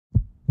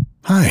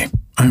Hi,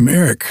 I'm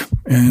Eric,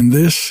 and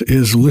this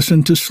is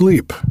Listen to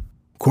Sleep.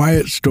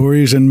 Quiet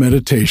stories and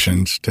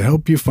meditations to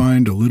help you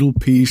find a little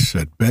peace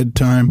at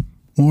bedtime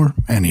or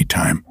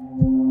anytime.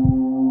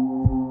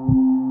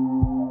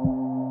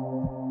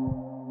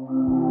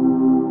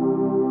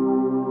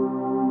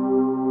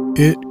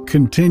 It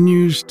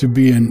continues to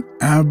be an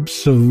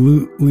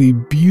absolutely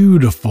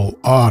beautiful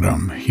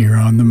autumn here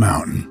on the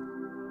mountain.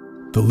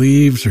 The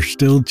leaves are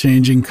still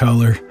changing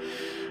color,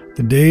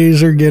 the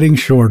days are getting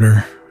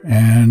shorter,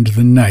 and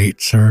the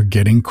nights are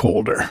getting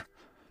colder.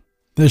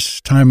 This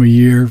time of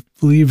year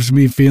leaves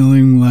me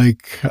feeling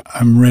like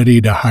I'm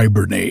ready to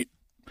hibernate.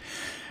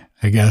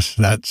 I guess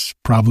that's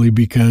probably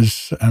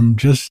because I'm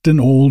just an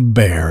old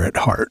bear at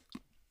heart.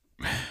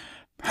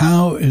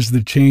 How is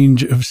the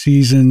change of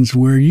seasons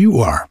where you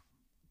are?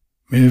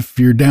 If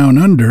you're down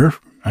under,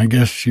 I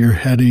guess you're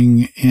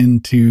heading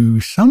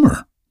into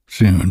summer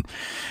soon.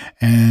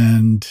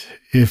 And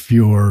if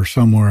you're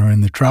somewhere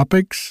in the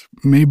tropics,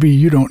 maybe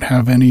you don't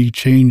have any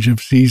change of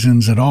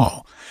seasons at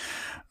all.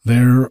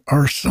 There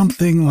are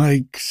something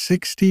like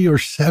 60 or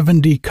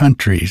 70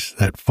 countries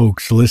that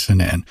folks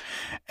listen in,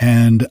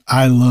 and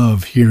I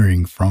love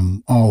hearing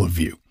from all of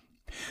you.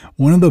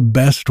 One of the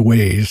best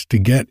ways to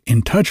get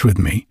in touch with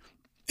me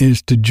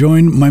is to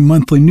join my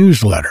monthly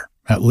newsletter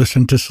at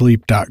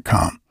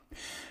listentosleep.com.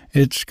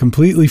 It's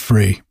completely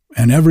free,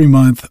 and every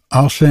month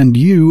I'll send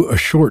you a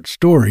short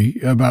story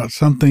about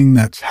something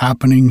that's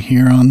happening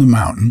here on the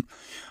mountain,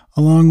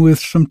 along with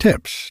some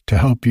tips to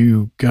help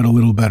you get a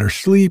little better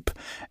sleep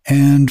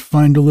and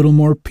find a little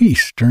more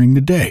peace during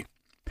the day.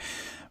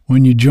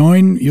 When you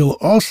join, you'll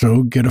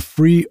also get a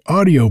free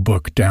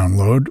audiobook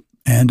download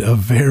and a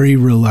very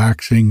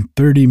relaxing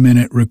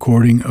 30-minute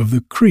recording of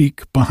the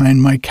creek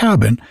behind my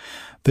cabin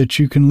that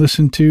you can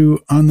listen to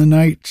on the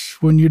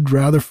nights when you'd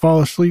rather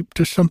fall asleep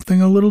to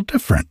something a little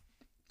different.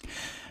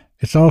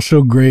 It's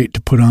also great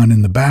to put on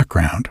in the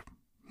background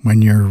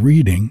when you're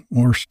reading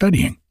or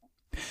studying.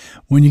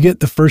 When you get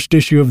the first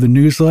issue of the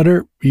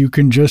newsletter, you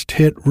can just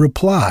hit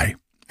reply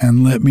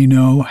and let me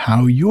know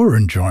how you're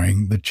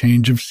enjoying the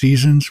change of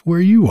seasons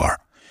where you are.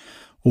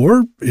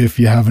 Or if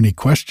you have any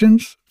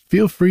questions,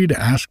 feel free to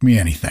ask me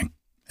anything,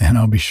 and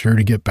I'll be sure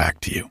to get back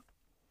to you.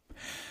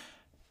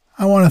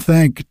 I want to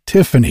thank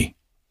Tiffany,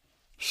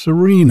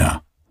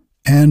 Serena,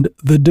 and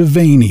the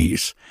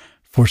Devaneys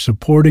for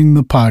supporting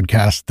the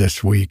podcast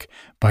this week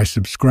by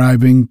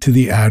subscribing to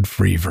the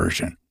ad-free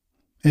version.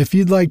 If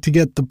you'd like to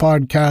get the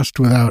podcast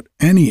without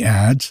any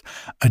ads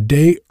a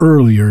day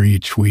earlier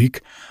each week,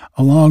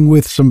 along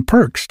with some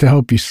perks to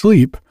help you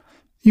sleep,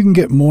 you can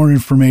get more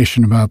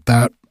information about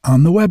that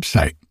on the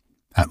website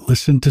at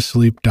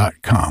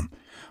listentosleep.com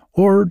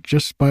or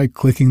just by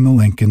clicking the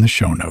link in the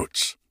show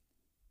notes.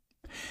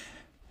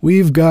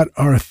 We've got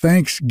our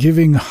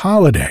Thanksgiving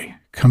holiday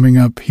coming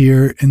up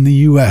here in the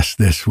U.S.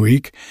 this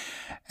week,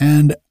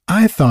 and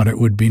I thought it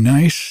would be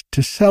nice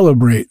to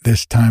celebrate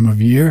this time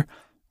of year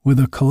with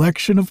a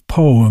collection of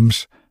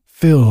poems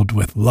filled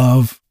with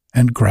love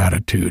and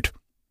gratitude.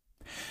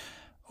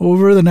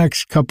 Over the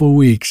next couple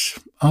weeks,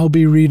 I'll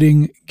be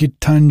reading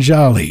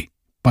Gitanjali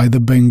by the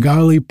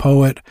Bengali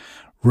poet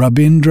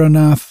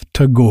Rabindranath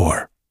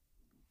Tagore.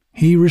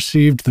 He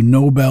received the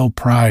Nobel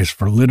Prize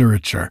for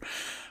Literature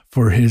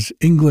for his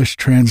English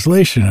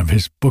translation of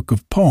his book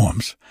of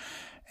poems,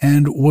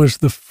 and was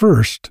the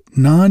first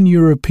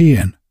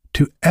non-European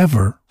to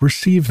ever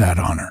receive that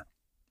honor.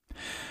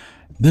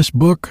 This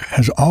book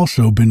has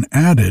also been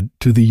added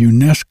to the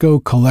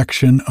UNESCO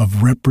collection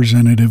of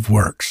representative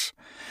works.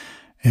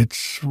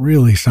 It's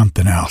really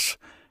something else,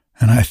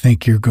 and I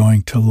think you're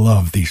going to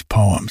love these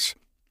poems.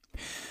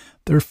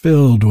 They're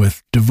filled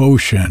with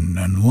devotion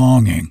and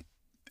longing,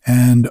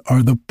 and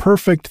are the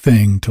perfect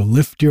thing to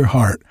lift your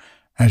heart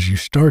as you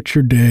start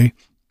your day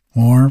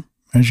or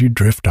as you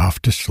drift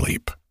off to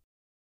sleep.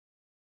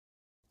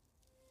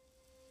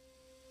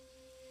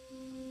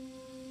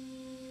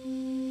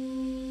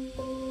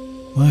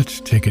 Let's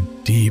take a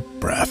deep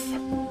breath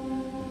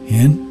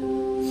in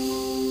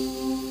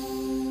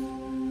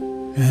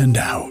and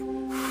out.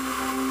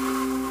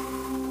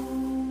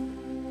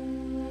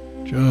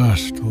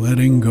 Just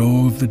letting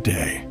go of the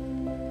day,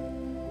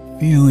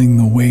 feeling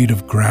the weight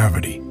of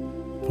gravity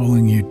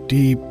pulling you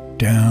deep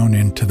down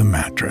into the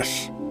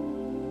mattress.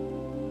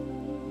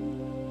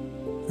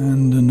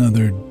 And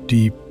another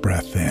deep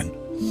breath in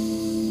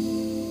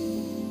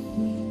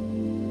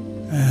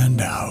and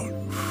out.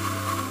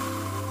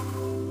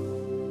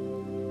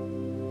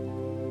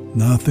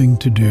 Nothing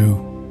to do,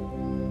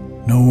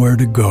 nowhere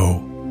to go,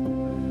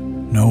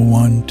 no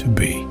one to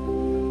be.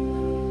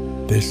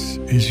 This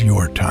is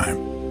your time,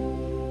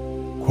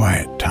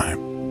 quiet time.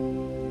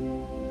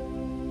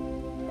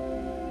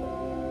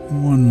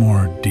 One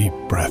more deep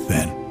breath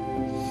in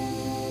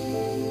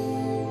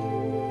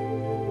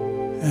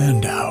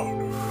and out.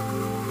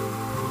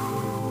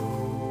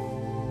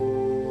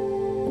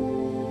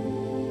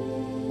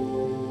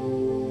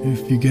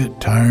 If you get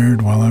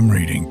tired while I'm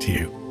reading to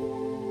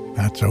you,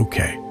 that's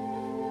okay.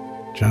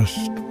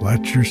 Just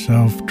let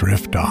yourself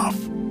drift off.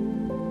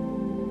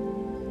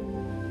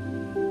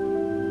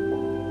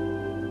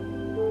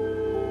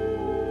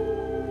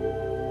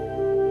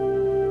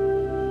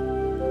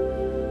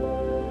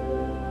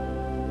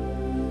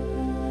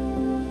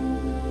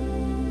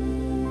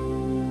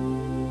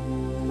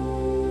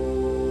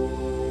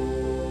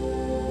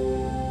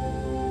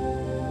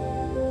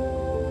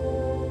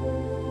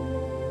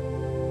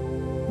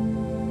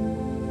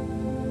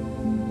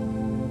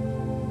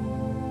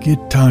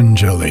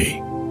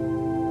 Gitanjali,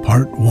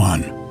 Part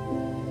 1.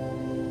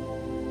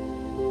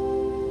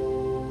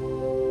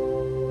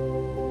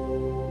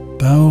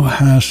 Thou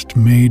hast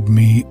made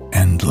me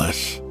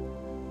endless,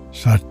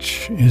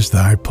 such is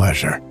thy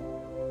pleasure.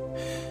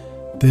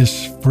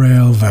 This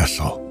frail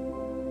vessel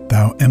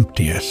thou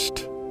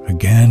emptiest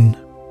again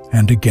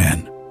and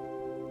again,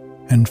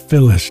 and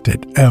fillest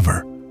it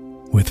ever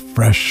with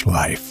fresh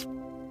life.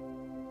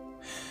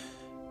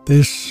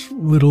 This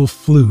little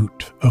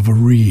flute of a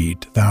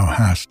reed thou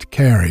hast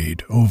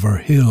carried over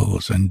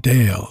hills and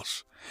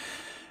dales,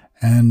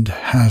 and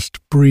hast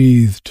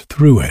breathed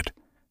through it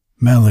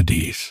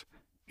melodies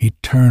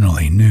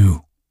eternally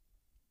new.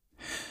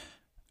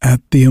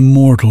 At the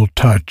immortal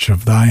touch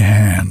of thy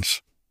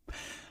hands,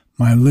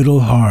 my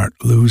little heart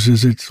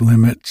loses its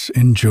limits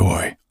in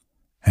joy,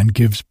 and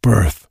gives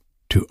birth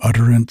to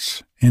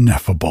utterance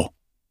ineffable.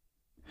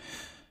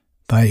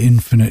 Thy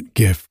infinite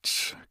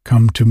gifts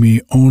come to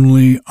me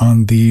only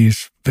on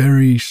these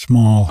very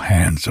small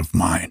hands of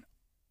mine.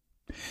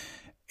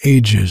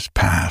 Ages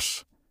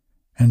pass,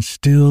 and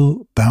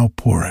still thou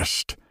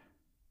pourest,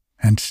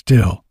 and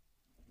still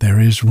there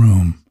is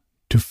room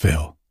to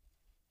fill.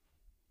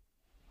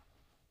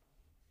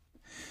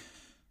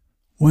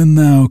 When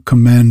thou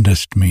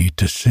commandest me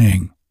to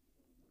sing,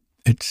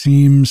 it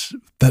seems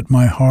that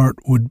my heart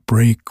would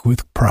break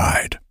with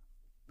pride,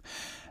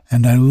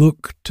 and I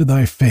look to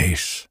thy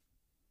face,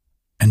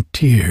 and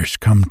tears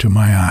come to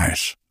my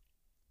eyes.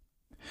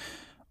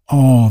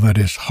 All that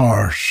is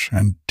harsh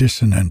and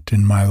dissonant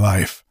in my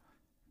life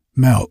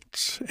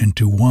melts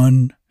into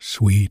one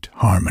sweet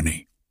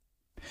harmony,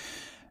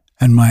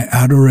 and my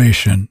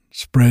adoration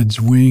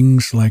spreads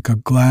wings like a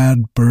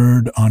glad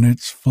bird on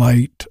its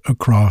flight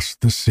across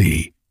the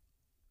sea.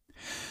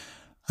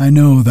 I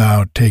know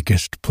thou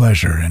takest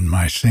pleasure in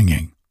my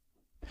singing.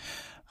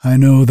 I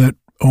know that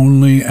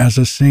only as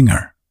a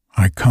singer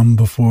I come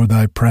before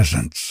thy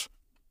presence.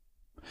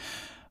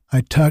 I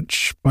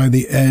touch by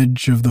the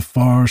edge of the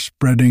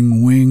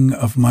far-spreading wing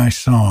of my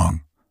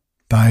song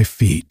thy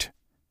feet,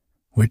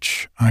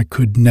 which I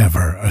could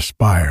never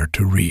aspire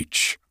to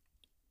reach.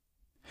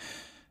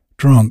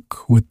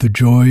 Drunk with the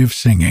joy of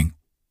singing,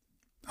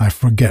 I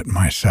forget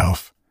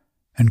myself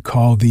and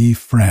call thee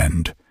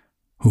friend,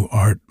 who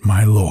art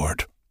my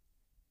Lord.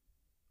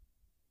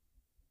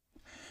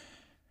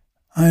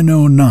 I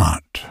know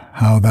not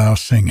how thou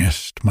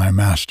singest, my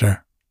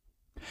master.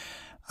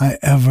 I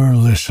ever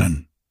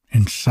listen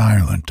in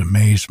silent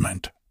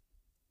amazement.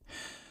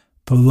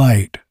 The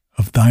light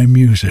of thy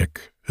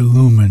music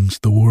illumines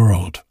the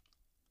world.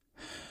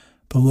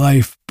 The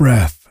life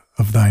breath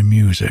of thy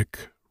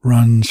music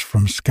runs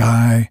from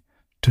sky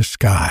to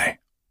sky.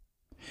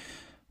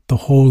 The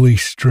holy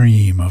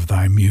stream of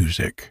thy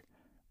music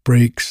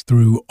breaks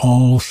through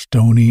all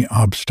stony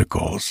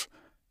obstacles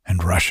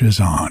and rushes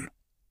on.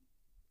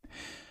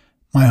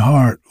 My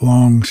heart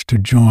longs to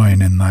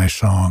join in thy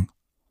song,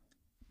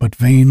 but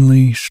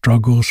vainly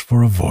struggles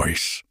for a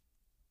voice.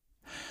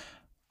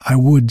 I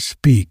would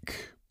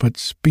speak, but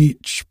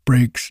speech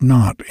breaks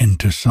not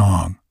into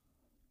song,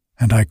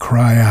 and I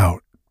cry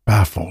out,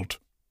 baffled.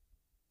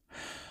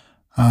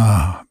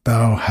 Ah,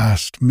 thou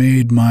hast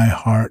made my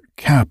heart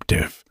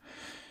captive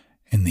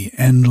in the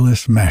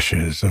endless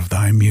meshes of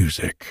thy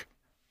music,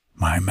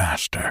 my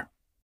master.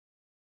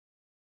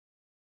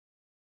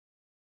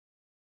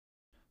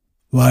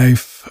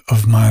 Life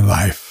of my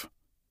life,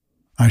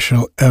 I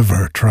shall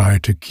ever try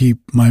to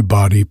keep my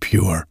body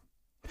pure,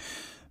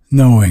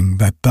 knowing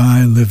that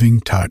thy living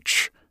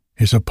touch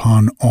is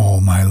upon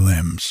all my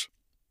limbs.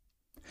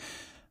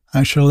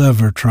 I shall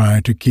ever try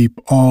to keep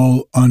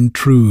all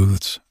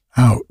untruths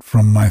out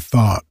from my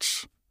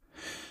thoughts,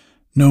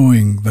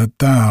 knowing that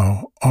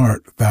thou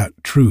art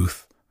that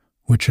truth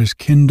which has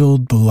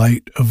kindled the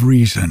light of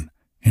reason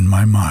in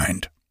my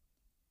mind.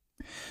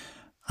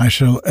 I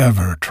shall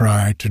ever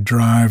try to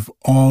drive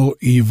all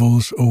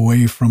evils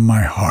away from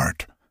my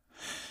heart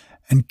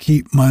and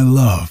keep my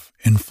love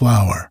in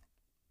flower,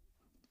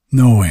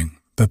 knowing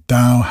that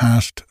thou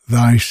hast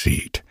thy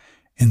seat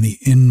in the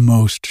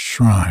inmost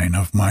shrine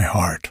of my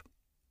heart.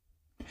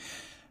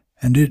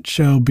 And it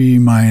shall be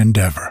my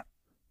endeavor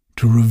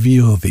to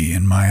reveal thee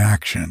in my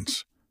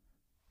actions,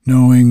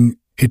 knowing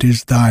it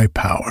is thy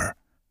power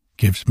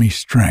gives me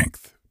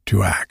strength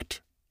to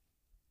act.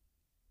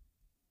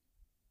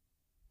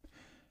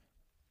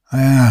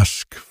 I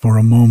ask for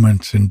a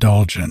moment's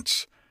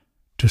indulgence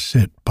to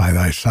sit by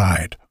thy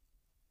side.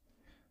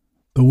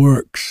 The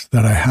works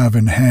that I have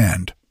in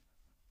hand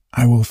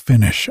I will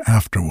finish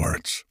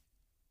afterwards.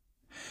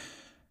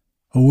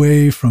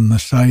 Away from the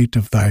sight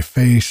of thy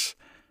face,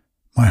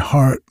 my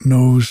heart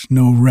knows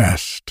no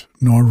rest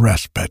nor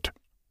respite,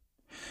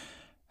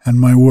 and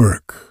my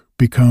work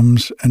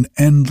becomes an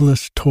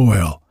endless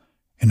toil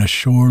in a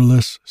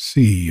shoreless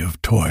sea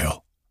of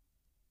toil.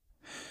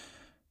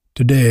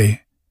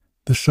 Today,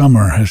 the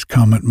summer has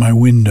come at my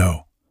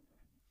window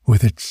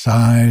with its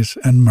sighs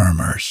and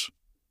murmurs,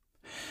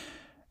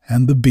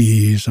 and the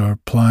bees are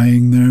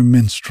plying their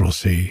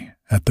minstrelsy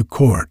at the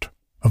court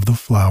of the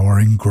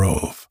flowering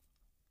grove.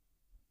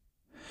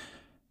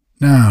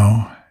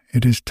 Now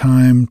it is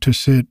time to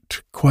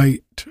sit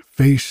quite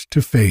face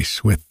to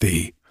face with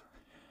thee,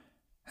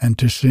 and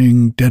to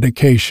sing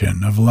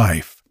dedication of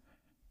life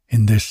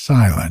in this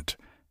silent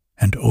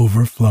and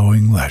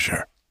overflowing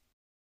leisure.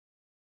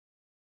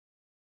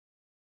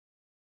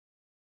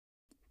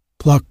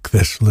 Pluck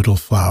this little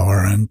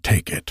flower and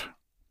take it.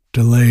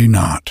 Delay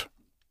not.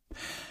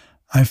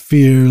 I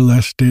fear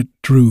lest it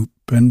droop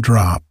and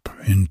drop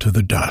into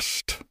the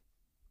dust.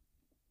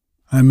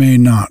 I may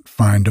not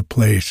find a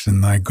place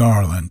in thy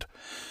garland,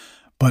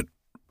 but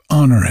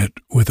honor it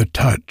with a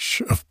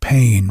touch of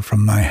pain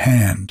from thy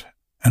hand,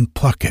 and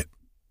pluck it.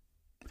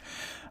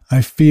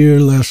 I fear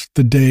lest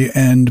the day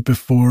end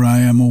before I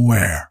am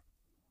aware,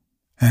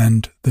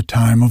 and the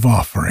time of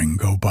offering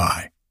go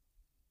by.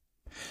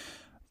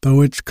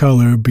 Though its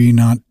color be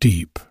not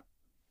deep,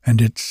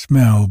 and its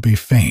smell be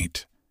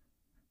faint,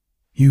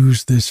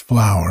 use this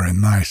flower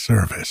in thy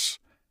service,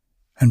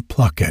 and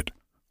pluck it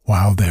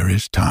while there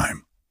is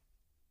time.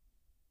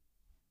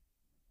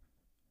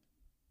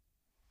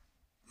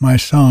 My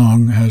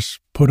song has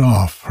put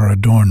off her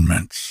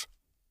adornments.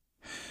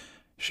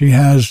 She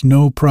has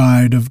no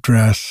pride of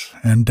dress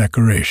and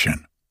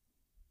decoration.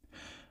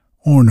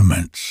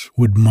 Ornaments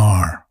would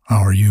mar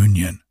our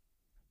union.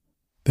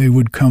 They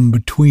would come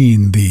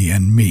between thee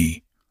and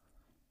me.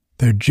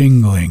 Their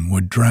jingling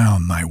would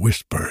drown thy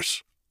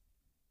whispers.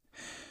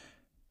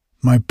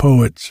 My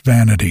poet's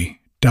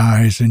vanity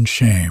dies in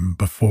shame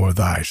before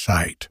thy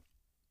sight.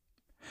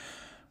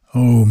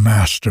 O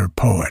master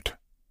poet,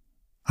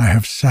 I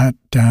have sat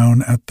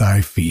down at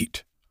thy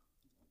feet.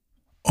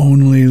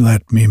 Only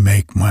let me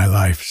make my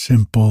life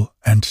simple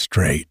and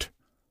straight,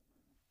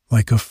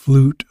 like a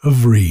flute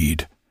of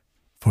reed,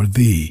 for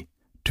thee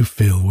to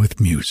fill with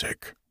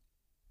music.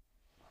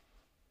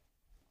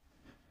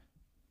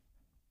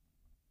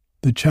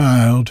 The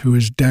child who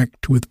is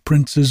decked with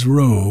prince's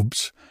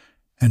robes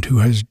and who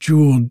has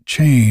jeweled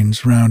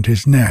chains round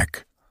his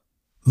neck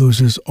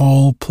loses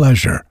all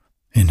pleasure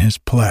in his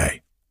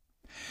play.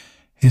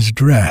 His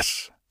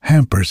dress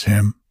hampers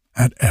him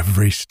at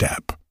every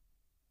step.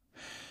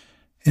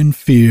 In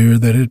fear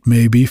that it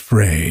may be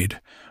frayed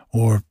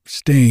or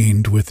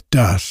stained with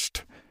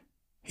dust,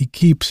 he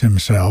keeps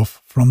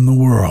himself from the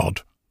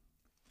world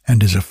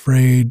and is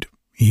afraid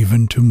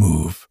even to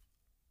move.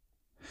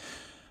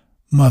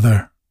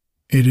 Mother,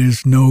 it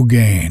is no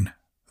gain,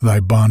 thy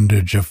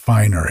bondage of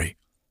finery,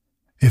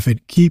 if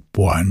it keep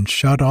one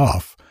shut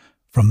off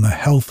from the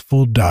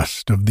healthful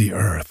dust of the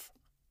earth,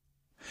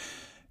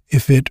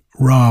 if it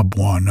rob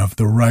one of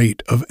the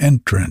right of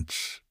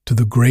entrance to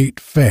the great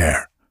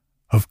fair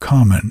of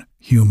common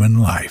human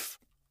life.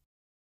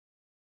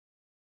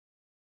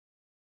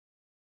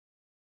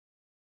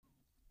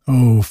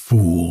 O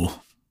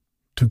fool,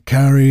 to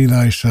carry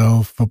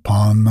thyself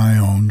upon thy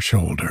own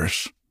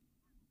shoulders.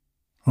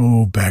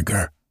 O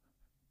beggar,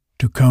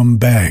 to come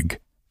beg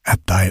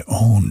at thy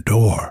own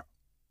door.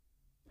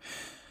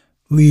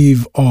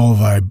 Leave all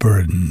thy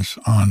burdens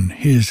on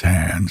his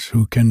hands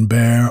who can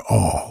bear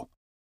all,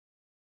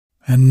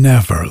 and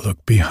never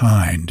look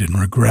behind in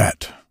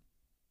regret.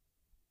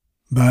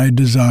 Thy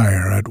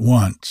desire at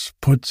once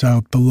puts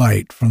out the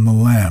light from the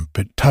lamp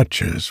it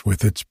touches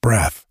with its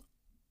breath.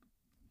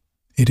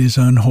 It is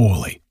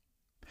unholy.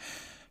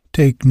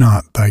 Take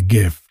not thy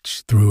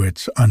gifts through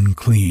its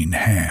unclean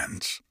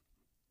hands.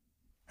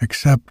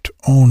 Accept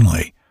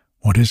only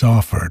what is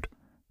offered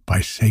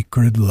by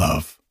sacred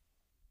love.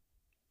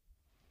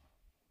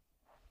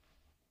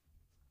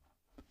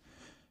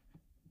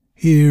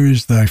 Here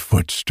is thy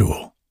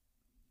footstool,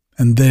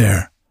 and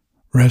there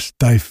rest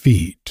thy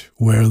feet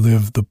where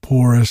live the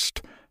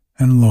poorest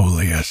and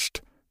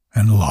lowliest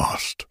and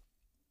lost.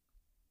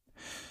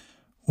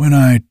 When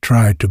I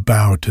try to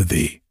bow to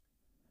thee,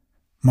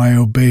 my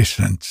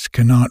obeisance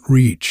cannot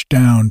reach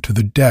down to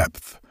the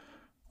depth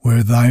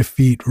where thy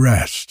feet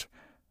rest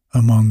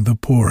among the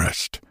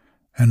poorest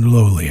and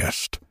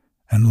lowliest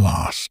and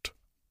lost.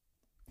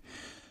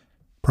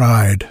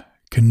 Pride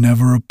can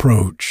never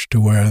approach to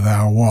where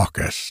thou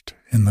walkest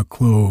in the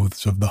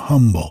clothes of the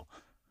humble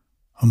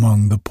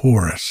among the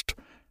poorest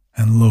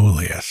and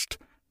lowliest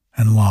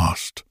and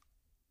lost.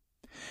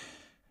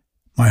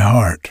 My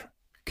heart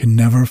can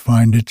never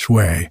find its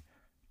way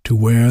to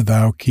where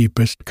thou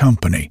keepest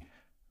company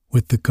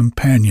with the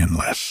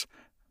companionless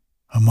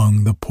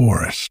among the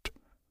poorest,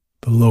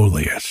 the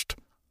lowliest,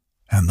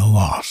 and the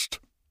lost.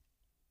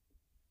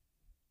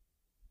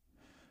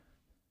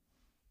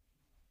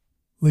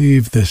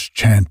 Leave this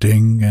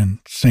chanting and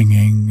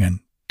singing and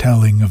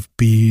telling of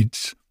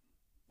beads.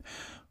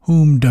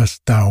 Whom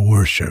dost thou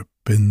worship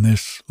in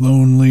this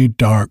lonely,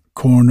 dark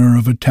corner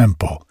of a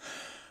temple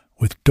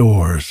with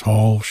doors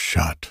all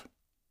shut?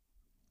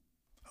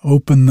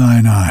 Open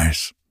thine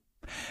eyes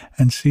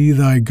and see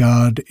thy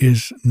God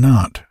is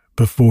not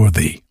before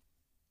thee.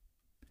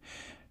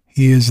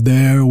 He is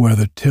there where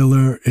the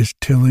tiller is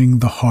tilling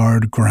the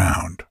hard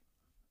ground,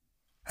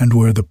 and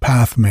where the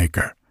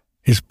pathmaker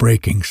is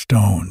breaking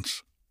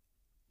stones.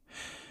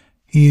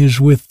 He is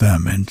with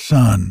them in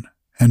sun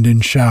and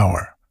in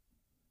shower,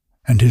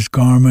 and his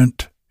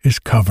garment is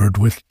covered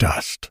with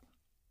dust.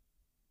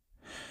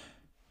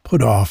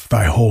 Put off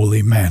thy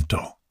holy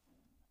mantle,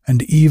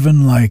 and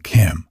even like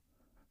him,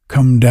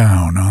 come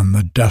down on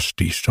the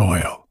dusty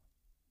soil.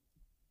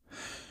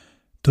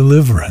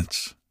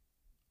 Deliverance.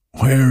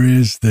 Where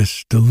is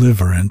this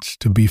deliverance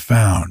to be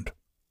found?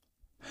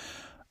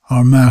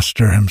 Our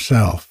Master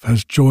himself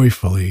has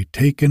joyfully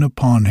taken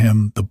upon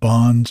him the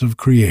bonds of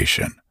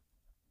creation.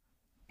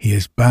 He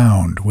is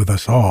bound with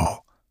us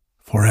all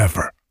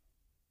forever.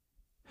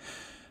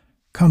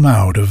 Come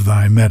out of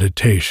thy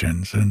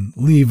meditations and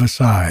leave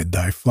aside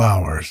thy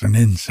flowers and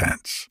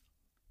incense.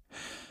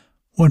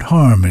 What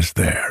harm is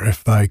there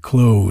if thy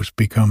clothes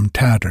become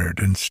tattered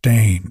and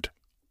stained?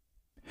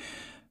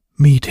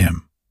 Meet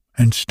him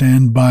and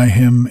stand by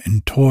him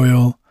in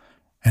toil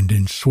and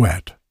in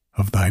sweat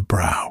of thy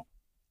brow.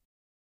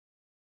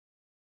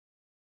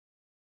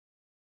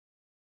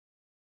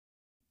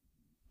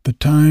 The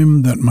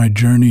time that my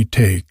journey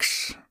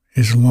takes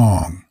is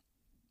long,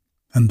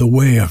 and the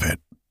way of it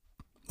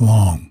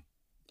long.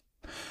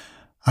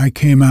 I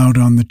came out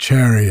on the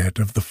chariot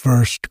of the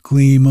first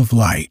gleam of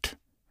light,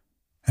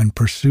 and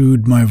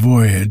pursued my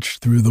voyage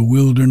through the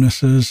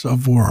wildernesses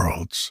of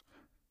worlds,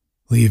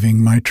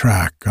 leaving my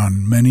track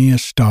on many a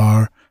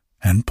star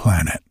and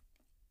planet.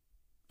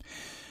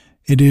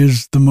 It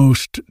is the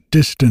most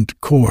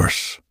distant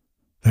course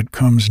that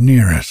comes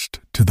nearest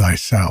to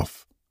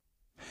thyself,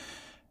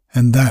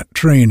 and that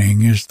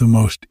training is the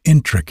most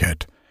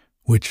intricate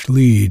which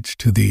leads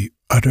to the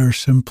utter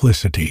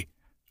simplicity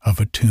of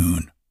a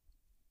tune.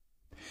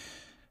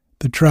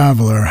 The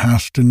traveler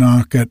has to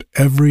knock at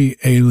every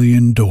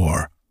alien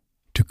door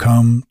to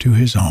come to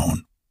his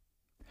own,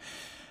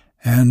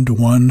 and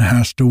one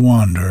has to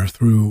wander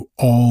through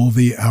all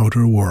the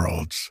outer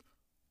worlds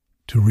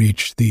to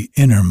reach the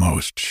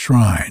innermost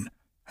shrine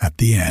at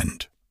the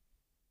end.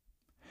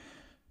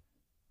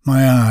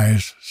 My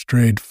eyes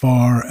strayed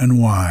far and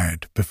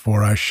wide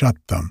before I shut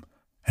them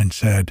and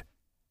said,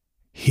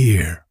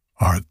 "Here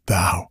art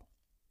thou."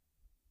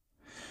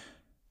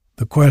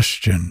 The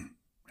question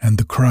and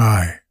the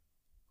cry,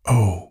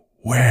 "Oh,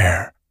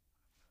 where?"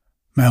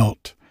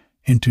 melt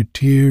into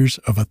tears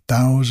of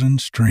 1,000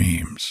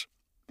 streams,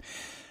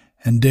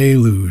 and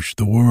deluge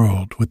the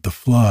world with the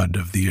flood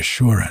of the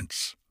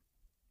assurance,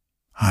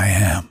 "I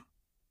am."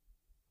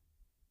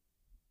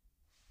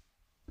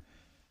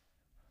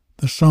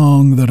 The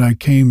song that I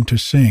came to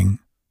sing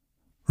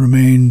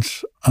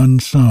remains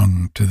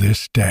unsung to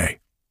this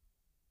day.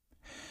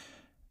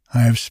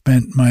 I have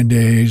spent my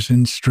days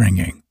in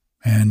stringing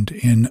and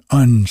in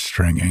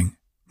unstringing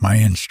my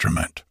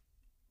instrument.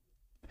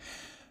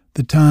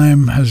 The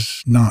time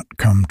has not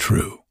come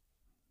true.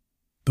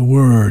 The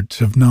words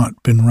have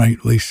not been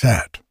rightly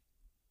set.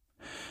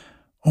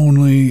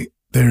 Only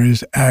there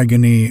is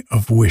agony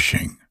of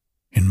wishing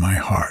in my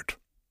heart.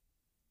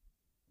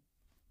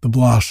 The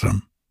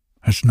blossom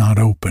has not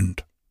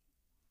opened.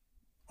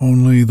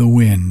 Only the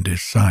wind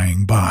is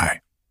sighing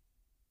by.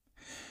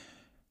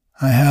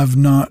 I have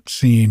not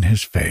seen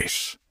his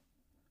face,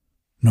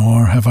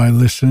 nor have I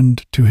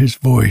listened to his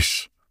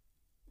voice.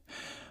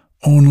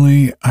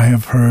 Only I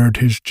have heard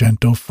his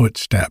gentle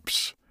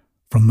footsteps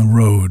from the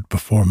road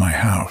before my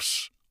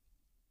house.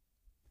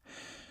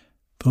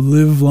 The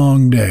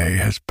livelong day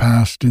has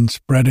passed in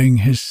spreading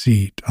his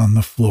seat on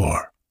the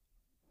floor,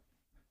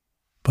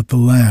 but the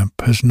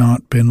lamp has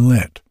not been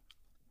lit,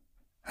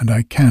 and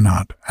I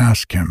cannot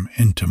ask him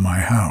into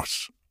my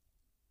house.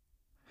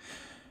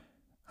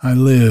 I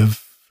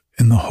live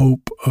in the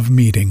hope of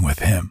meeting with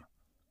him,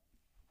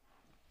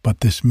 but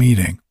this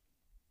meeting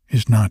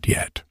is not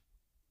yet.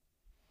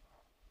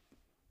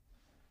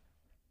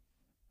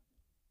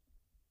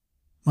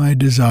 My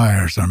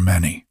desires are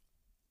many,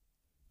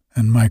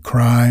 and my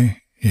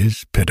cry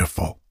is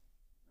pitiful,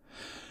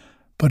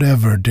 but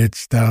ever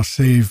didst thou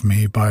save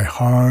me by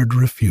hard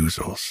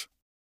refusals.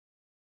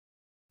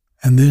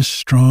 And this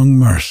strong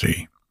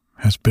mercy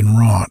has been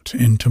wrought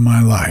into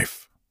my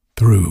life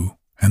through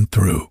and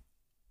through.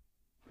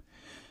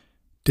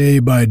 Day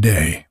by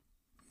day,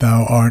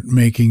 thou art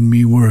making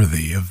me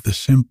worthy of the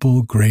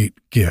simple great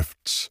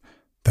gifts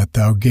that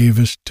thou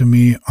gavest to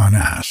me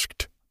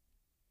unasked.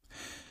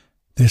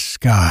 This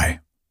sky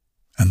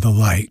and the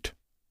light,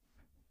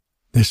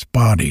 this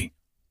body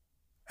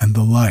and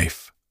the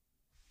life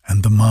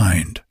and the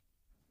mind,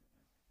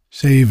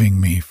 saving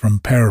me from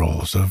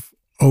perils of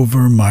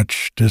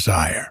overmuch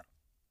desire.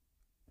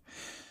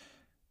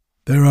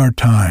 There are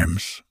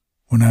times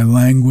when I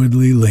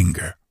languidly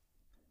linger,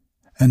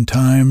 and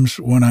times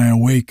when I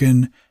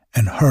awaken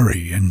and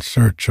hurry in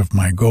search of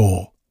my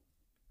goal.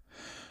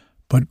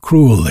 But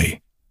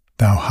cruelly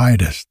thou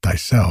hidest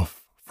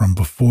thyself from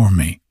before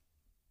me.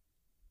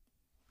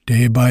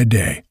 Day by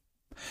day,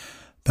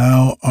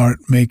 thou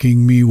art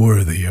making me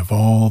worthy of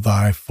all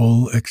thy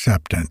full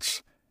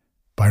acceptance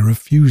by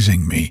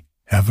refusing me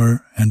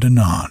ever and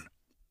anon,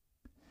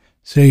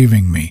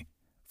 saving me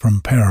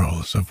from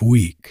perils of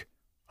weak,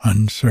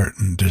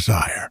 uncertain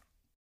desire.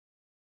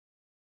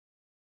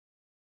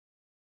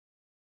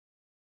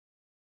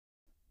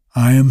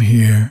 I am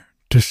here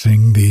to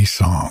sing thee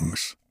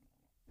songs,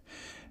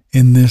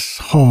 In this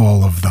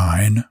hall of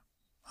thine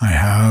I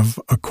have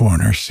a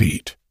corner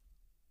seat.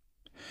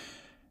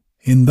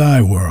 In thy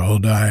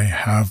world I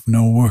have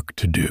no work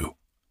to do.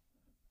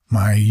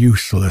 My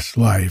useless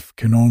life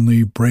can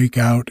only break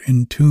out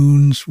in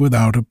tunes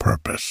without a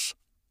purpose.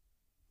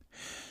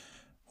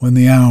 When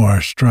the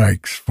hour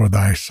strikes for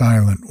thy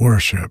silent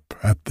worship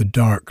at the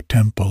dark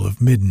temple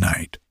of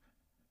midnight,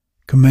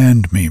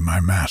 command me, my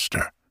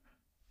master,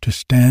 to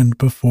stand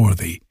before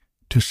thee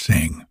to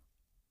sing.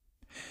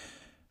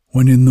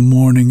 When in the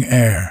morning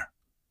air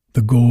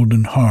the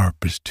golden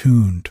harp is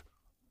tuned,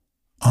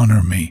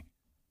 honor me,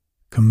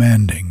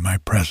 commanding my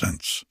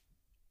presence.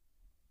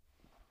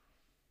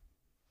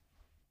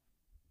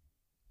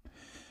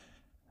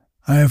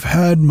 I have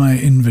had my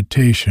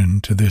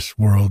invitation to this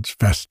world's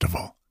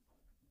festival,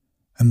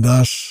 and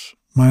thus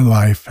my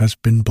life has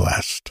been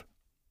blessed.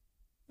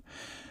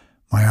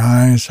 My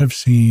eyes have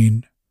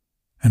seen,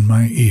 and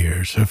my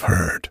ears have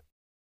heard.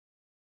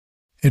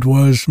 It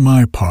was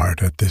my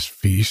part at this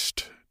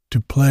feast to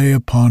play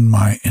upon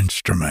my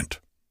instrument,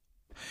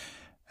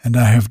 and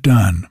I have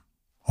done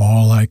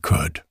all I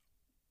could.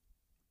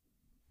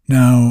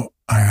 Now,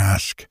 I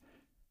ask,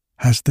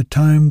 has the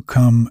time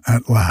come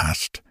at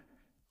last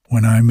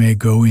when I may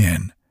go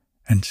in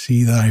and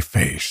see thy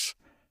face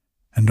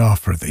and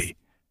offer thee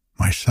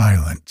my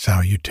silent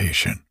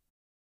salutation?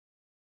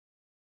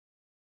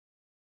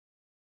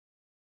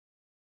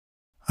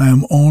 I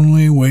am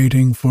only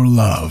waiting for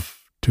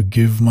love to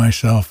give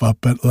myself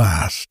up at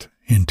last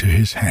into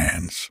his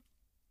hands.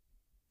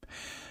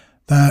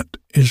 That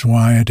is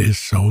why it is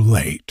so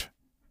late,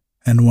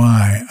 and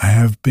why I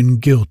have been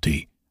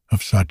guilty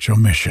of such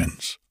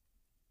omissions.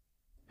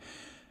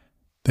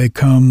 They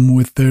come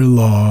with their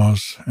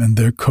laws and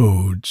their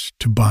codes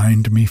to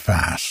bind me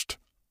fast.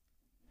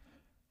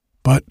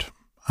 But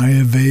I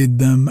evade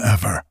them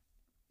ever,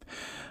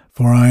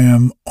 for I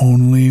am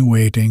only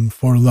waiting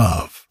for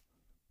love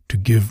to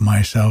give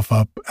myself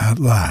up at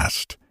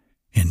last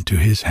into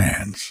his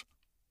hands.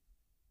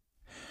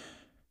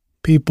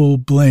 People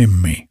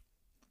blame me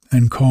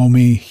and call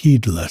me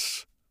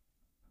heedless.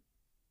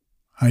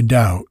 I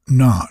doubt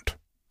not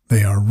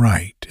they are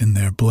right in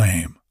their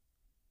blame.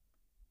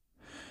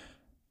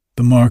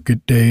 The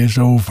market day is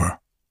over,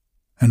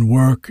 and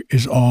work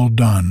is all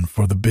done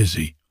for the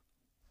busy.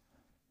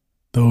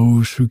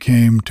 Those who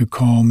came to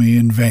call me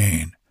in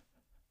vain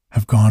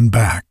have gone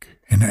back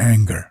in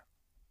anger.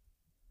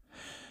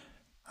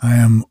 I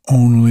am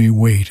only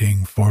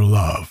waiting for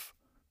love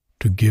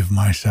to give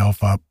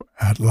myself up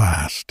at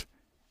last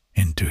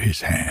into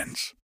his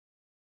hands.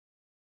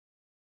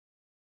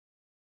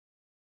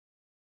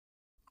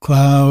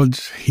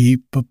 Clouds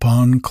heap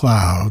upon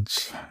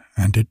clouds,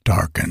 and it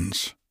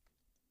darkens.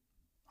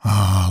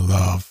 Ah,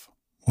 love,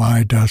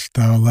 why dost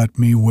thou let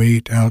me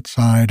wait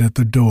outside at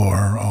the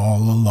door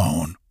all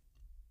alone?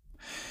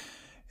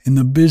 In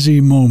the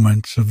busy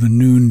moments of the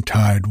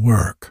noontide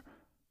work,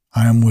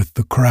 I am with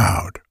the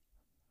crowd,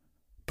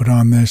 but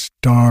on this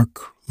dark,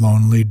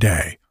 lonely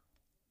day,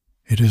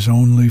 it is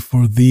only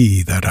for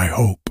thee that I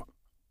hope.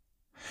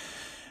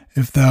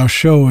 If thou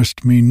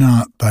showest me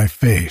not thy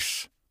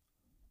face,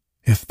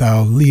 if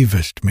thou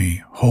leavest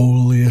me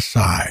wholly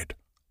aside,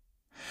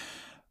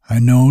 I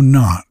know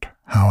not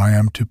how I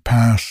am to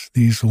pass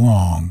these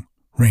long,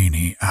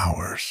 rainy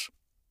hours.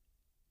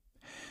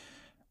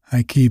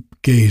 I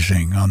keep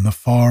gazing on the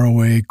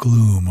faraway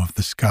gloom of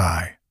the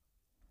sky,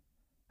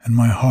 and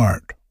my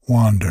heart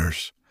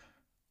wanders,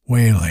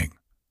 wailing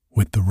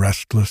with the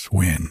restless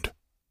wind.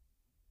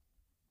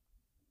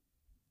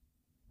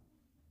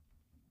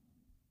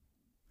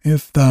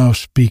 If thou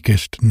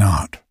speakest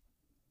not,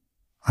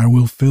 I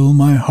will fill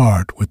my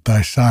heart with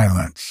thy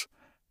silence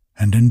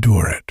and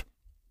endure it.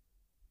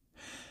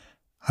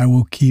 I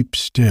will keep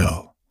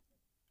still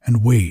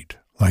and wait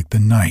like the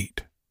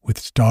night with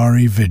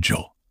starry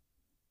vigil,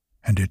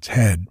 and its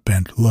head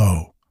bent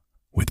low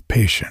with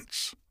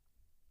patience.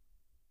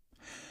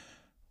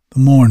 The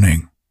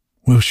morning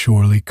will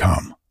surely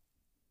come.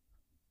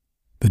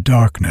 The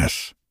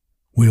darkness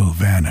will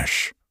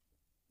vanish,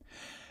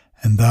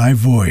 and thy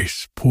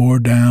voice pour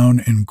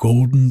down in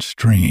golden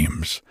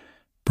streams,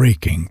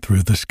 breaking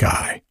through the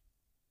sky.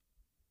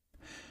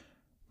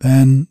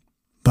 Then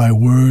thy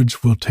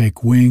words will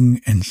take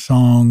wing in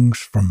songs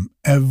from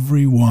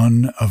every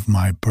one of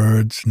my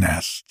birds'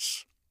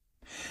 nests,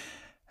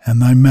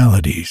 and thy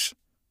melodies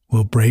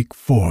will break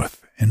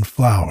forth in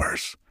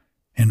flowers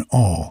in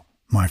all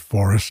my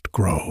forest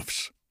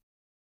groves.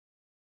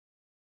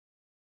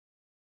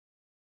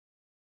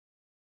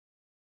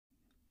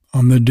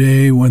 On the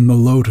day when the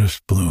lotus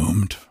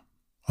bloomed,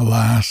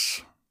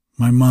 alas,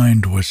 my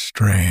mind was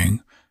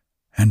straying,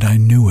 and I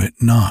knew it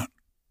not.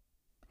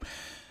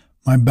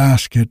 My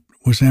basket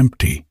was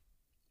empty,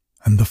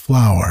 and the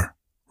flower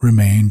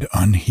remained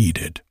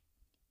unheeded.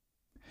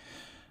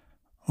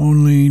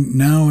 Only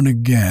now and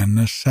again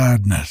a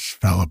sadness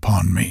fell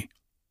upon me,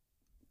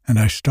 and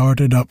I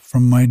started up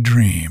from my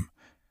dream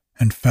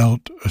and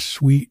felt a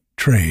sweet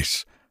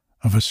trace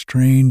of a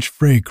strange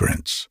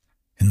fragrance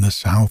in the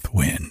south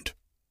wind.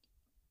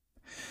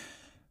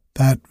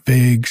 That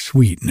vague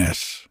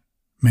sweetness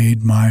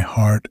made my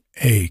heart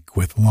ache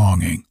with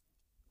longing,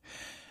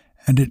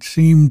 and it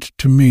seemed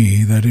to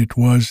me that it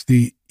was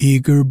the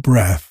eager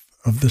breath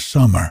of the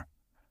summer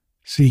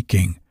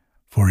seeking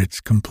for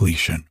its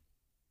completion.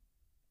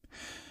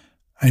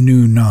 I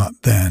knew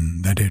not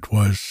then that it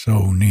was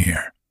so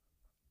near,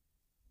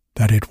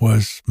 that it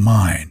was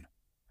mine,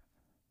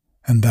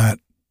 and that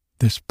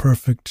this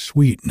perfect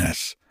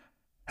sweetness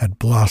had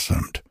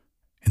blossomed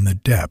in the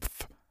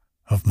depth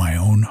of my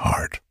own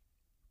heart.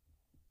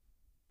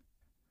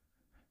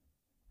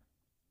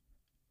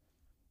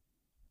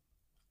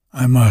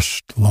 I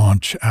must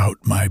launch out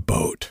my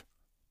boat.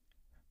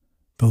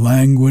 The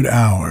languid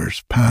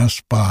hours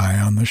pass by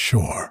on the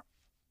shore.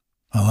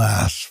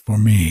 Alas for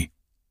me!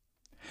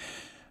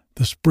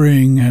 The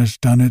spring has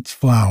done its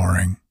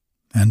flowering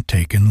and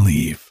taken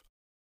leave.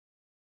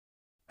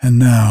 And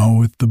now,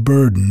 with the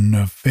burden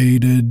of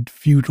faded,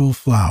 futile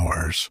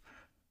flowers,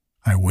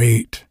 I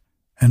wait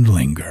and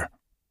linger.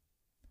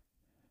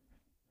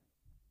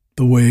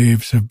 The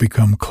waves have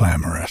become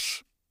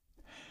clamorous,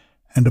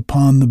 and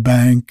upon the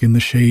bank in the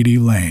shady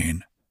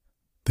lane,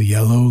 the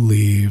yellow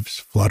leaves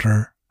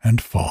flutter and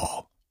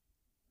fall.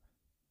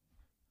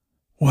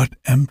 What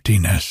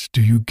emptiness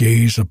do you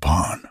gaze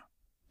upon?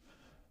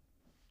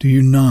 Do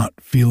you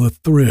not feel a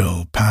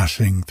thrill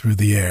passing through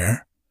the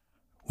air,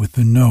 with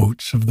the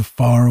notes of the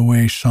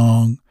faraway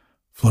song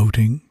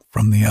floating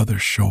from the other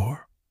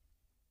shore?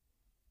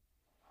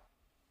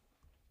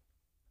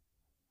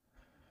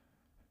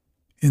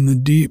 In the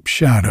deep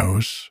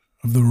shadows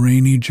of the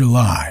rainy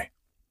July,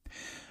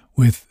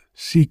 with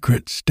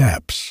secret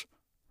steps,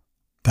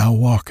 thou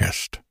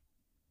walkest,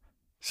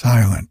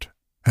 silent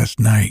as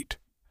night,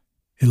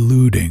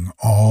 eluding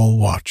all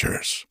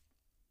watchers.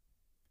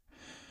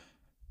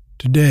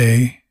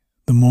 Today,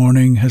 the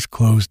morning has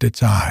closed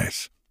its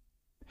eyes,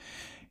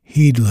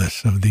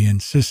 heedless of the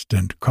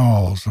insistent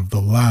calls of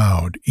the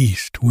loud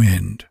east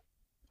wind,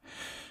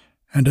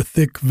 and a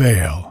thick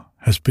veil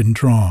has been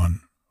drawn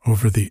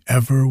over the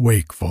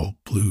ever-wakeful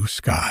blue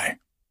sky.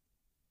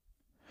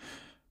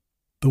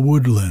 The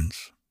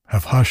woodlands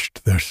have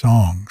hushed their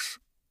songs,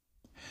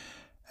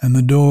 and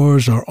the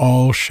doors are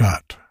all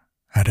shut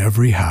at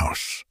every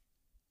house.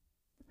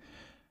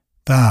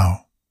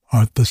 Thou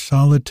art the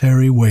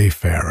solitary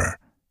wayfarer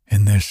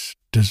in this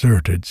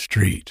deserted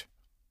street.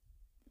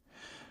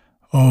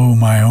 O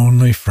my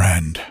only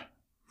friend,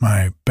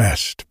 my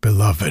best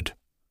beloved,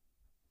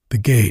 the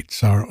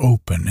gates are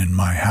open in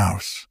my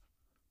house.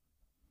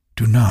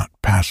 Do not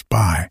pass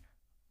by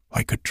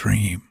like a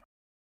dream.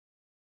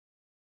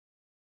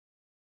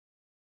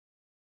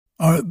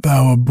 Art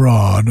thou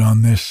abroad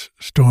on this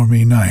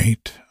stormy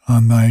night,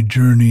 on thy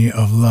journey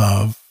of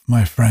love,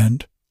 my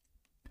friend?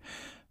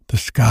 The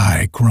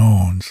sky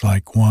groans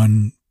like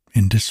one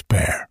in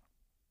despair.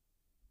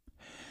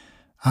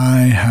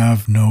 I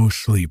have no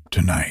sleep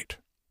tonight.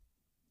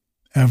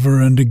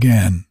 Ever and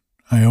again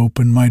I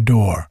open my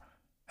door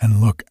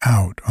and look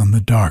out on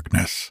the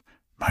darkness,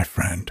 my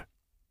friend.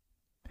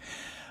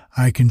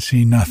 I can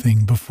see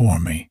nothing before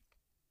me.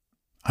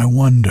 I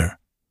wonder,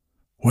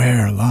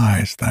 where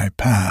lies thy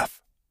path?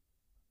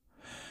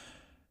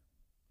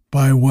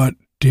 By what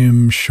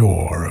dim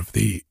shore of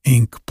the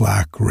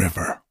ink-black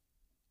river?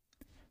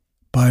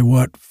 By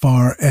what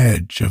far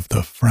edge of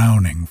the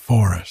frowning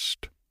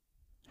forest?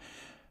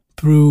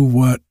 Through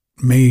what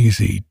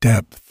mazy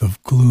depth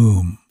of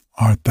gloom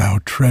art thou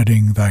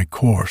treading thy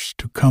course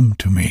to come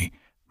to me,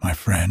 my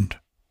friend?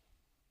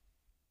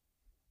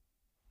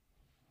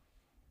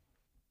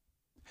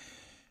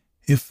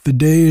 If the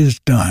day is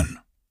done,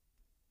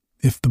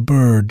 if the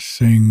birds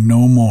sing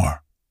no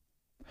more,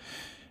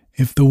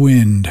 if the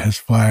wind has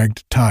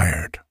flagged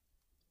tired,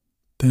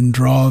 then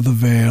draw the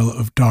veil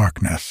of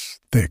darkness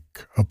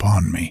thick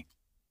upon me,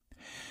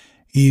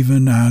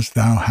 even as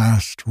thou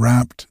hast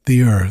wrapped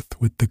the earth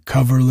with the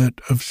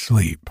coverlet of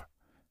sleep,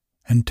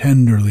 and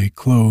tenderly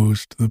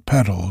closed the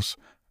petals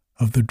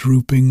of the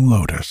drooping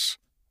lotus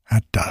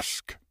at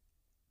dusk.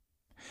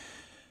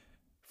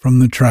 From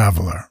the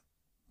traveler,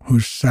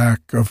 whose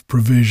sack of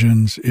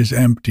provisions is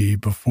empty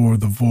before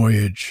the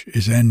voyage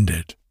is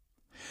ended,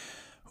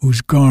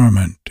 whose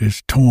garment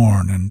is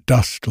torn and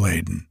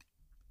dust-laden,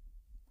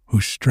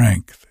 whose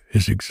strength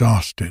is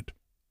exhausted,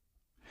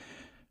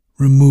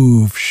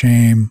 remove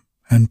shame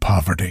and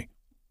poverty,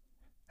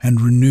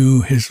 and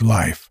renew his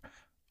life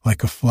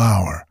like a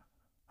flower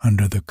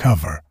under the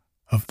cover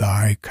of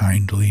thy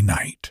kindly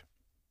night.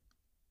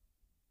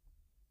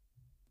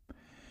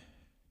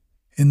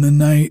 In the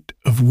night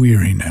of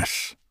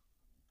weariness,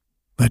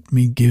 let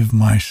me give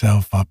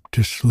myself up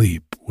to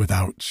sleep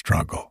without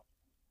struggle,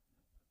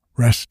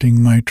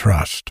 resting my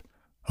trust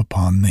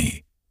upon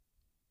thee.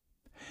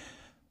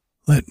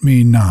 Let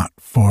me not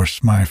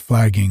force my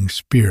flagging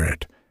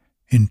spirit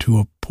into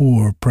a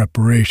poor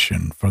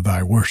preparation for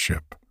thy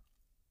worship.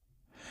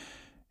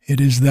 It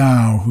is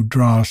thou who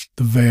drawest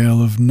the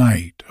veil of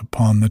night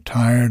upon the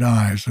tired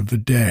eyes of the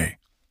day,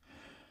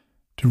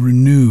 to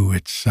renew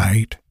its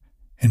sight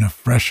in a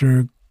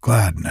fresher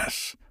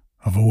gladness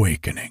of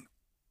awakening.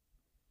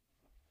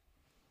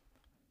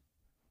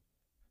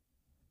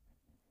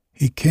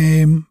 He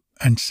came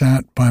and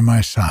sat by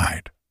my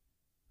side,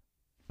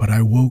 but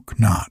I woke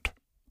not.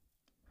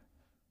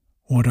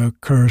 What a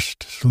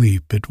cursed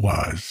sleep it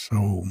was,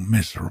 O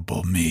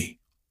miserable me!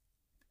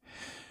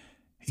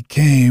 He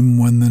came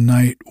when the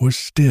night was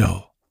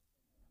still.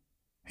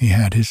 He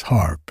had his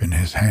harp in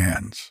his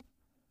hands,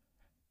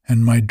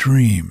 and my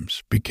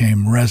dreams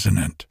became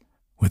resonant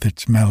with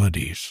its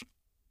melodies.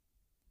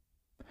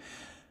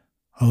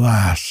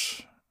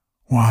 Alas,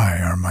 why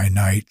are my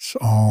nights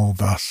all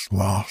thus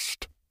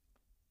lost?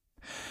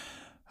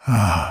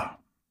 Ah,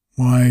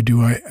 why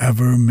do I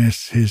ever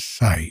miss his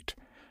sight,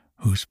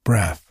 whose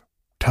breath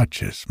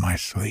touches my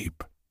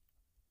sleep?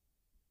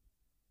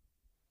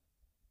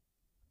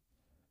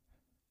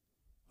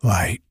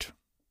 Light,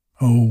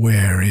 oh,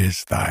 where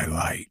is thy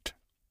light?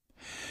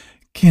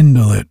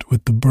 Kindle it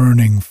with the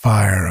burning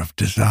fire of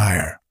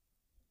desire.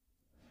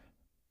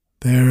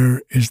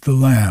 There is the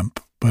lamp,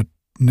 but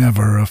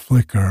never a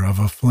flicker of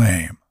a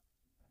flame.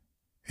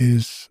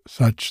 Is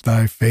such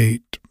thy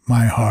fate,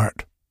 my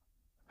heart?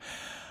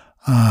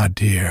 Ah,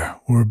 dear,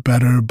 were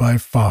better by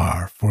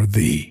far for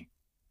thee.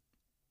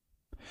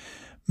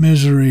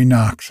 Misery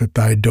knocks at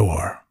thy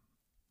door,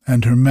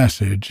 and her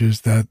message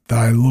is that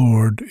thy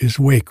Lord is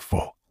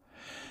wakeful,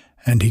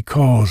 and he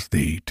calls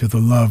thee to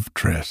the love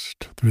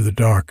tryst through the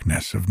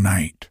darkness of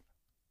night.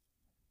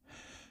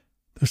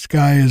 The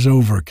sky is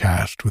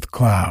overcast with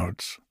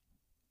clouds,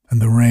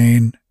 and the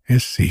rain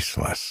is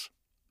ceaseless.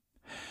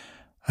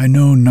 I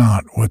know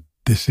not what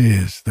this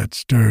is that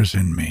stirs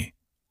in me.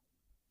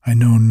 I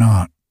know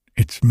not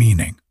its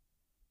meaning.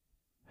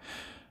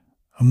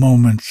 A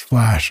moment's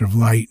flash of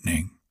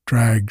lightning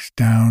drags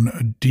down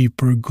a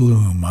deeper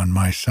gloom on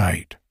my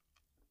sight,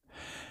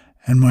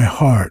 and my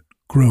heart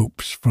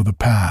gropes for the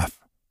path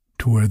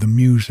to where the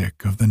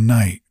music of the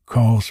night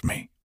calls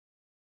me.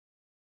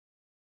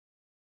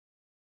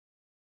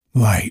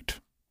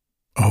 Light,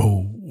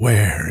 oh,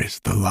 where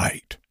is the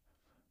light?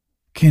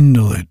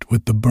 Kindle it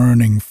with the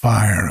burning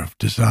fire of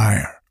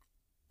desire.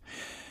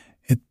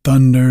 It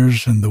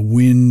thunders and the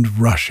wind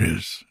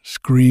rushes,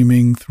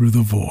 screaming through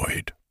the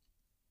void.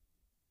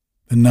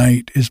 The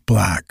night is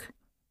black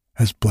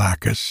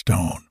as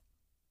stone.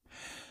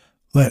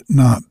 Let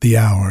not the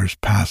hours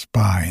pass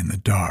by in the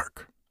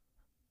dark.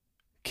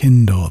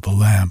 Kindle the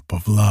lamp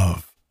of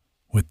love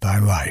with thy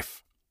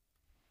life.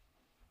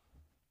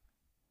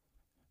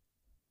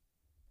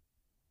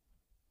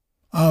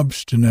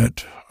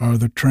 Obstinate are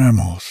the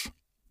trammels,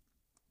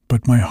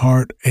 but my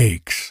heart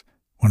aches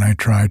when I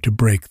try to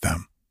break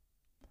them.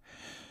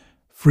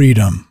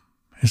 Freedom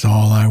is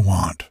all I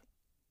want,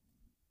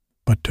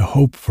 but to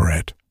hope for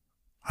it,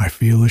 I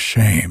feel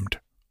ashamed.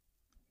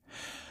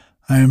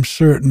 I am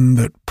certain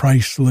that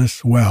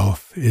priceless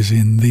wealth is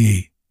in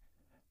thee,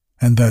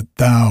 and that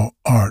thou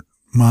art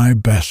my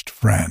best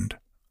friend,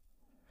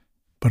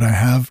 but I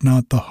have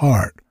not the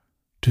heart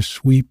to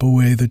sweep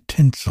away the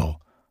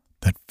tinsel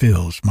that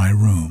fills my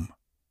room.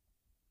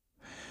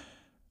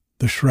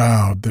 The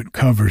shroud that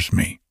covers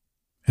me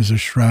is a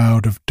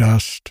shroud of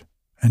dust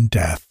and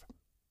death.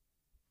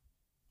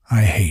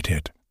 I hate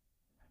it,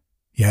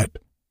 yet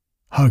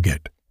hug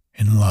it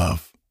in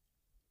love.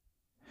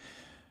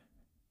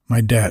 My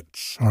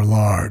debts are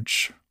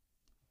large,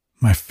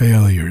 my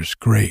failures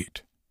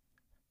great,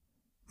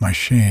 my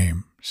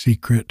shame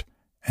secret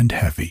and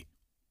heavy.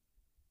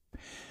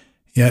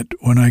 Yet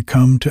when I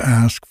come to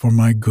ask for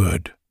my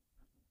good,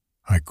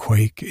 I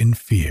quake in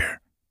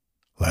fear,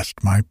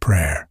 lest my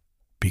prayer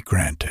be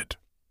granted.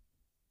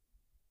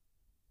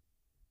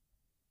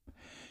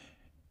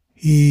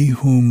 He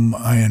whom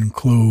I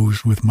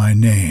enclose with my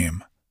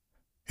name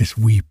is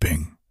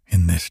weeping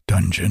in this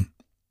dungeon.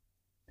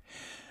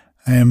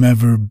 I am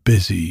ever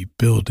busy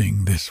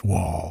building this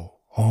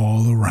wall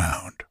all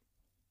around,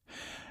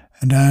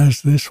 and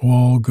as this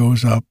wall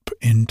goes up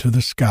into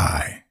the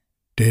sky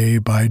day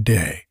by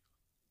day,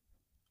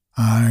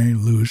 I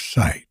lose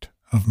sight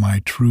of my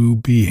true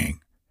being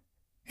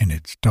in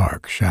its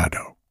dark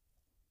shadow.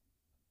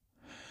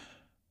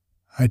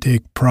 I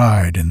take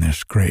pride in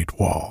this great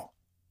wall,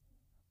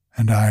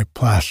 and I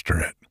plaster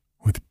it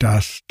with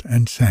dust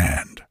and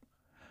sand,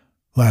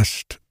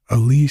 lest a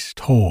least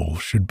hole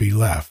should be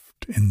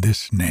left in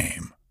this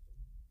name.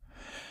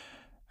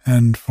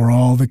 And for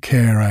all the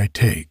care I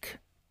take,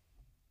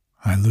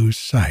 I lose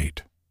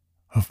sight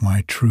of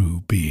my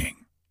true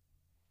being.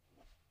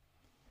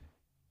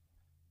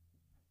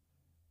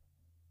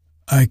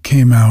 I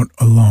came out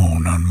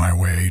alone on my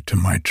way to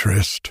my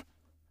tryst,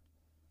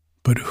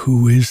 but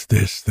who is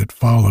this that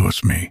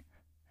follows me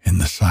in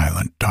the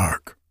silent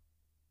dark?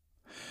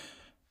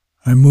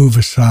 I move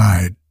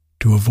aside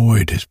to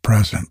avoid his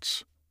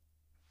presence,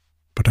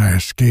 but I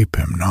escape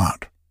him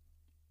not.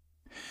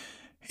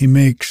 He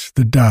makes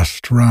the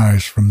dust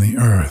rise from the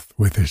earth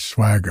with his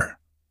swagger.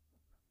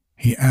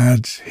 He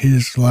adds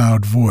his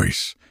loud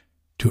voice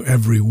to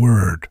every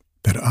word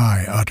that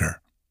I utter.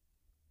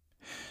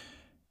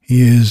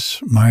 He is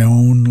my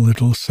own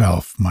little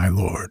self, my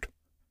Lord.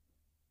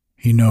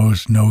 He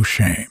knows no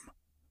shame,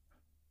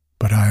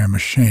 but I am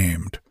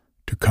ashamed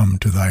to come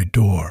to thy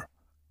door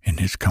in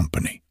his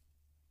company.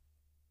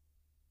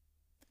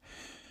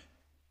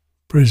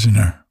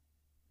 Prisoner,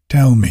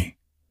 tell me,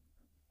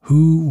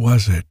 who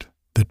was it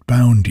that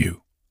bound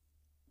you?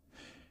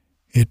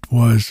 It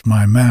was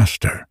my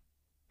master,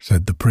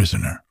 said the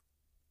prisoner.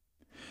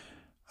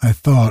 I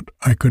thought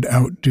I could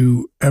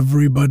outdo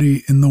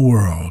everybody in the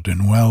world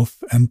in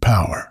wealth and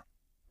power,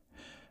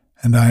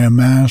 and I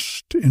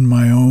amassed in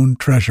my own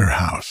treasure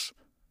house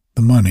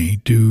the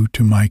money due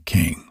to my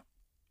king.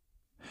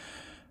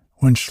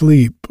 When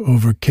sleep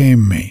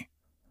overcame me,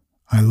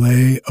 I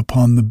lay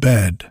upon the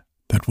bed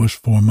that was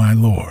for my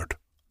lord,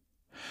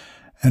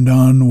 and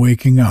on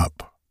waking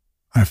up,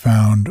 I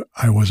found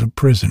I was a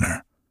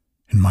prisoner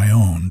in my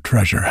own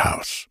treasure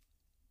house.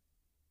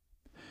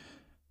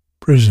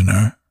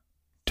 Prisoner,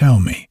 tell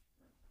me,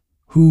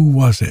 who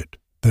was it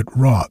that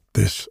wrought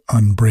this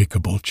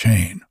unbreakable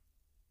chain?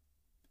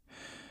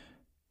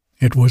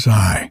 It was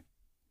I,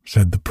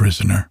 said the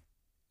prisoner,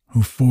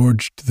 who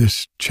forged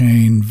this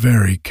chain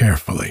very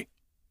carefully.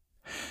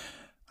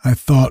 I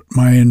thought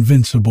my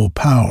invincible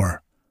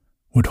power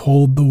would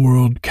hold the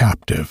world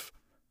captive,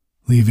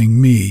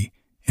 leaving me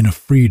in a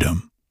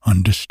freedom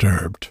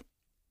undisturbed.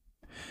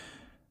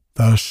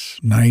 Thus,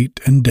 night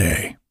and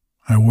day,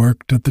 I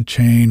worked at the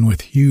chain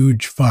with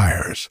huge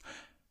fires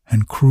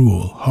and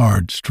cruel,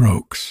 hard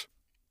strokes.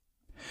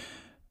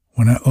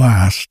 When at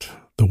last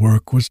the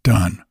work was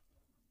done,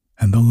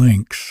 and the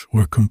links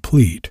were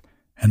complete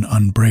and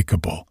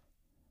unbreakable,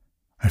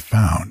 I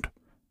found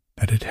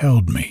that it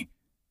held me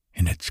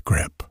in its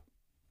grip.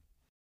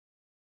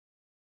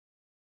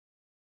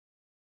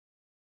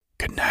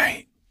 Good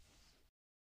night.